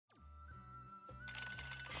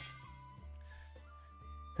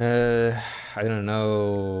I don't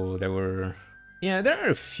know. There were, yeah, there are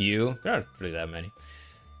a few. There aren't really that many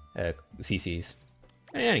CCs.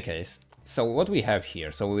 In any case, so what we have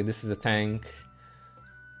here. So this is a tank.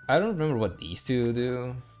 I don't remember what these two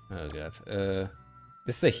do. Oh god.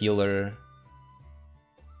 This is a healer.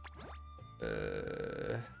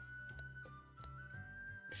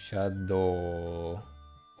 Shadow.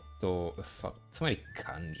 So fuck. So many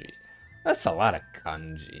kanji. That's a lot of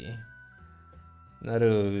kanji.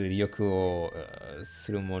 Naru ryoku o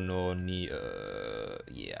suru mono ni.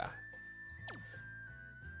 Yeah.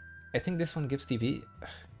 I think this one gives TP.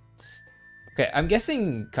 Okay, I'm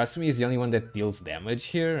guessing Kasumi is the only one that deals damage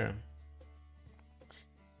here.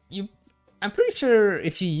 I'm pretty sure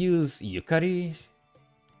if you use Yukari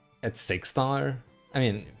at 6-star, I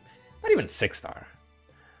mean, not even 6-star.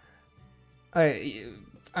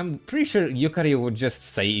 I'm pretty sure Yukari would just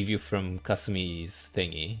save you from Kasumi's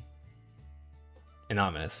thingy.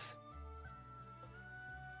 Enormous.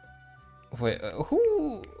 Wait,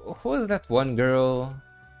 who is that one girl?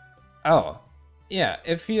 Oh, yeah,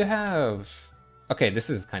 if you have... Okay, this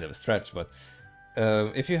is kind of a stretch, but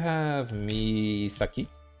if you have Misaki...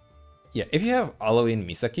 Yeah, if you have Halloween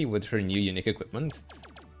Misaki with her new unique equipment,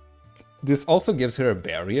 this also gives her a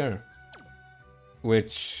barrier,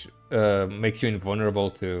 which makes you invulnerable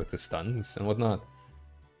to stuns and whatnot.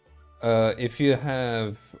 If you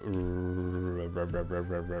have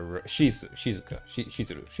Shizuru,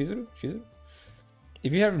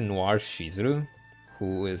 if you have Noir Shizuru,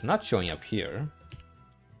 who is not showing up here,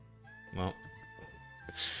 well,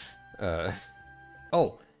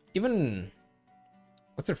 oh, even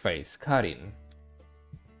what's her face, Karin.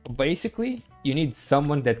 Basically, you need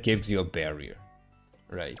someone that gives you a barrier,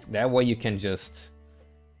 right? That way you can just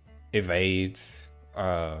evade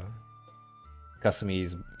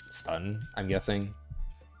Kasumi's stun, I'm guessing.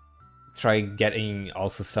 Try getting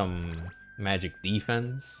also some magic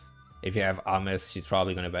defense. If you have Amis, she's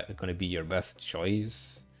probably gonna be your best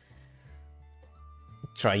choice.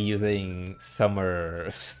 Try using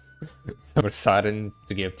Summer Sudden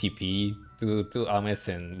to give TP to Amis,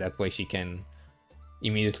 and that way she can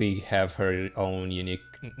immediately have her own unique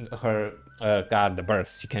the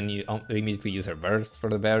burst. She can immediately use her burst for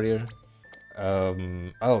the barrier.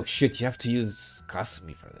 Oh shit, you have to use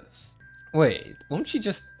Kasumi for this. Wait, won't she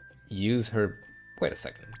just use her... Wait a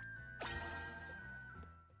second.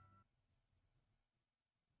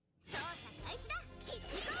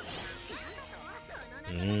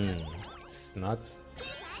 It's not...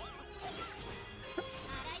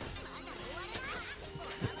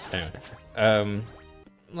 Anyway,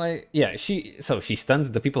 like, yeah, she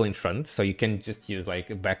stuns the people in front, so you can just use like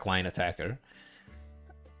a backline attacker.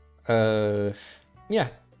 Yeah,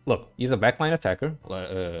 look, use a backline attacker,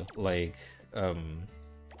 like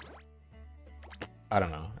I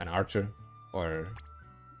don't know, an archer or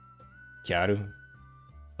Kyaru,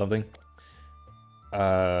 something.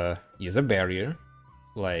 Use a barrier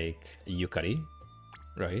like Yukari,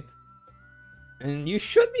 right? And you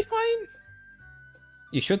should be fine.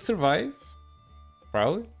 You should survive,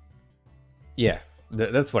 probably. Yeah,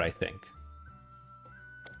 that's what I think.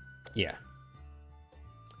 Yeah.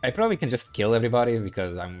 I probably can just kill everybody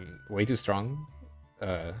because I'm way too strong.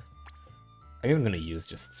 I'm even gonna use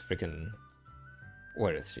just freaking...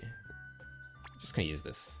 Where is she? Just gonna use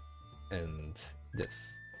this. And this.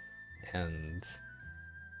 And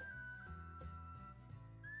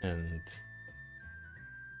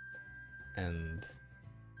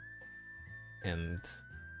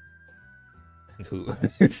who?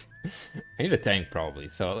 I need a tank probably,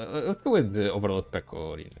 so let's go with the Overload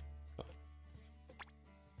Pecorino.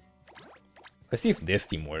 Let's see if this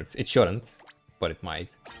team works. It shouldn't, but it might.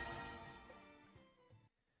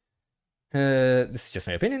 This is just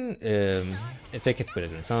my opinion. I take it with a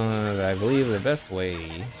grain of salt. I believe the best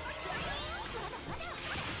way...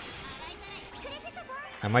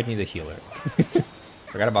 I might need a healer.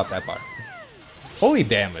 Forgot about that part. Holy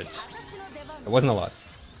damage! It wasn't a lot.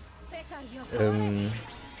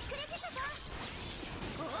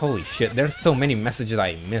 Holy shit, there's so many messages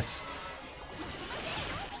I missed.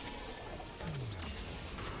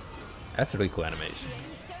 That's a really cool animation.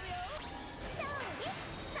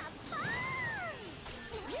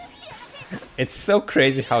 It's so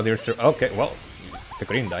crazy how they're okay, well, the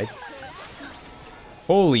green died.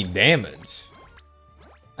 Holy damage.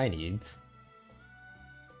 I need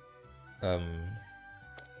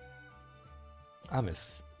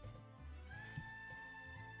Amis.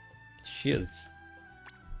 Shields.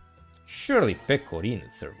 Surely Pecorino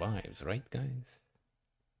survives, right guys?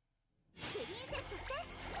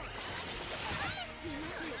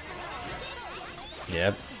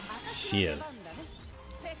 Yep, she is.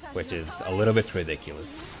 which is a little bit ridiculous.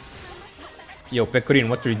 Yo, Pecorin,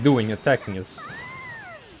 what are you doing attacking us?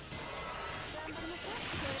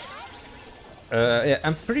 Yeah,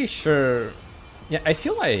 I'm pretty sure... Yeah, I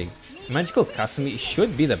feel like Magical Kasumi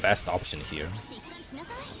should be the best option here.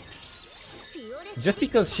 Just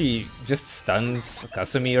because she just stuns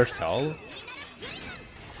Kasumi herself.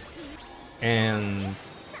 And...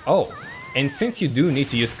 Oh, and since you do need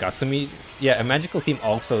to use Kasumi, yeah, a magical team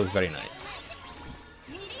also is very nice.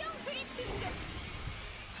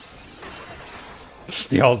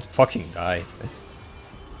 They all fucking die.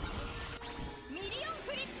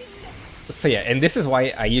 So yeah, and this is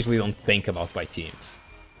why I usually don't think about my teams.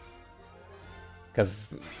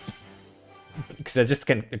 Because I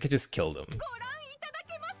could just kill them.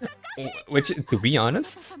 Which, to be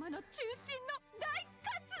honest...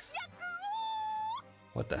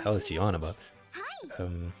 What the hell is she on about?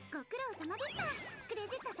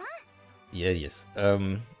 Yeah, yes.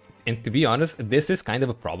 And to be honest, this is kind of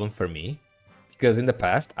a problem for me. Because in the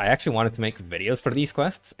past, I actually wanted to make videos for these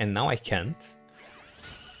quests, and now I can't.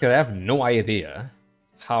 Because I have no idea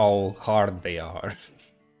how hard they are.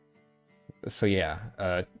 So yeah,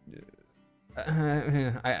 I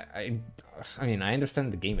mean, I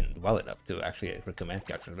understand the game well enough to actually recommend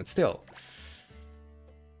characters, but still.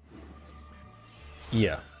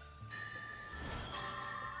 Yeah.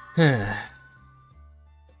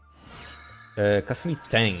 Kasumi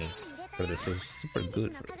Tang for this was super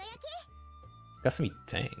good. Kasumi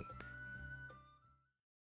Tang.